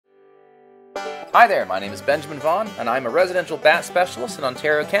Hi there, my name is Benjamin Vaughn, and I'm a residential bat specialist in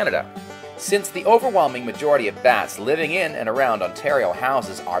Ontario, Canada. Since the overwhelming majority of bats living in and around Ontario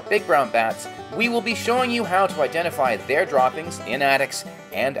houses are big brown bats, we will be showing you how to identify their droppings in attics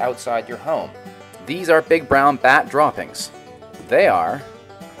and outside your home. These are big brown bat droppings. They are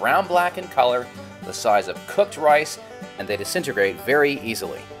brown-black in color, the size of cooked rice, and they disintegrate very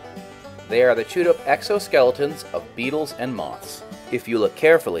easily. They are the chewed-up exoskeletons of beetles and moths. If you look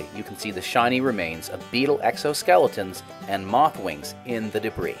carefully, you can see the shiny remains of beetle exoskeletons and moth wings in the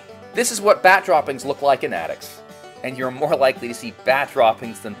debris. This is what bat droppings look like in attics. And you're more likely to see bat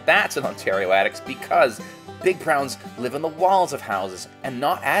droppings than bats in Ontario attics because big browns live in the walls of houses and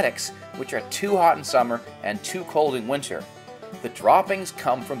not attics, which are too hot in summer and too cold in winter. The droppings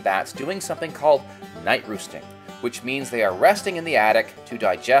come from bats doing something called night roosting, which means they are resting in the attic to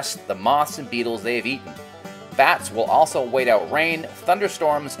digest the moths and beetles they have eaten. Bats will also wait out rain,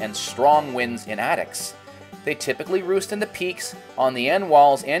 thunderstorms, and strong winds in attics. They typically roost in the peaks, on the end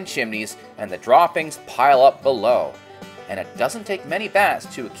walls and chimneys, and the droppings pile up below. And it doesn't take many bats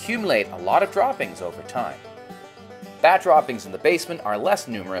to accumulate a lot of droppings over time. Bat droppings in the basement are less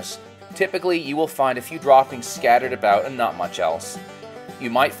numerous. Typically, you will find a few droppings scattered about and not much else. You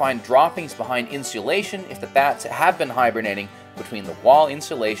might find droppings behind insulation if the bats have been hibernating between the wall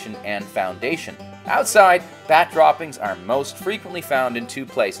insulation and foundation. Outside, bat droppings are most frequently found in two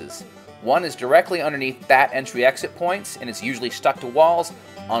places. One is directly underneath bat entry-exit points and is usually stuck to walls,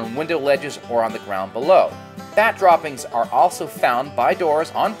 on window ledges, or on the ground below. Bat droppings are also found by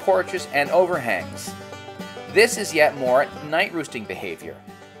doors, on porches, and overhangs. This is yet more night roosting behavior,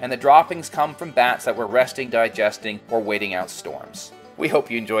 and the droppings come from bats that were resting, digesting, or waiting out storms. We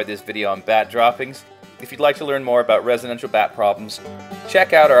hope you enjoyed this video on bat droppings. If you'd like to learn more about residential bat problems,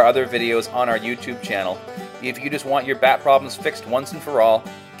 check out our other videos on our YouTube channel. If you just want your bat problems fixed once and for all,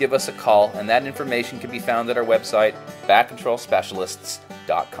 give us a call, and that information can be found at our website,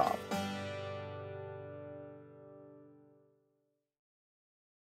 batcontrolspecialists.com.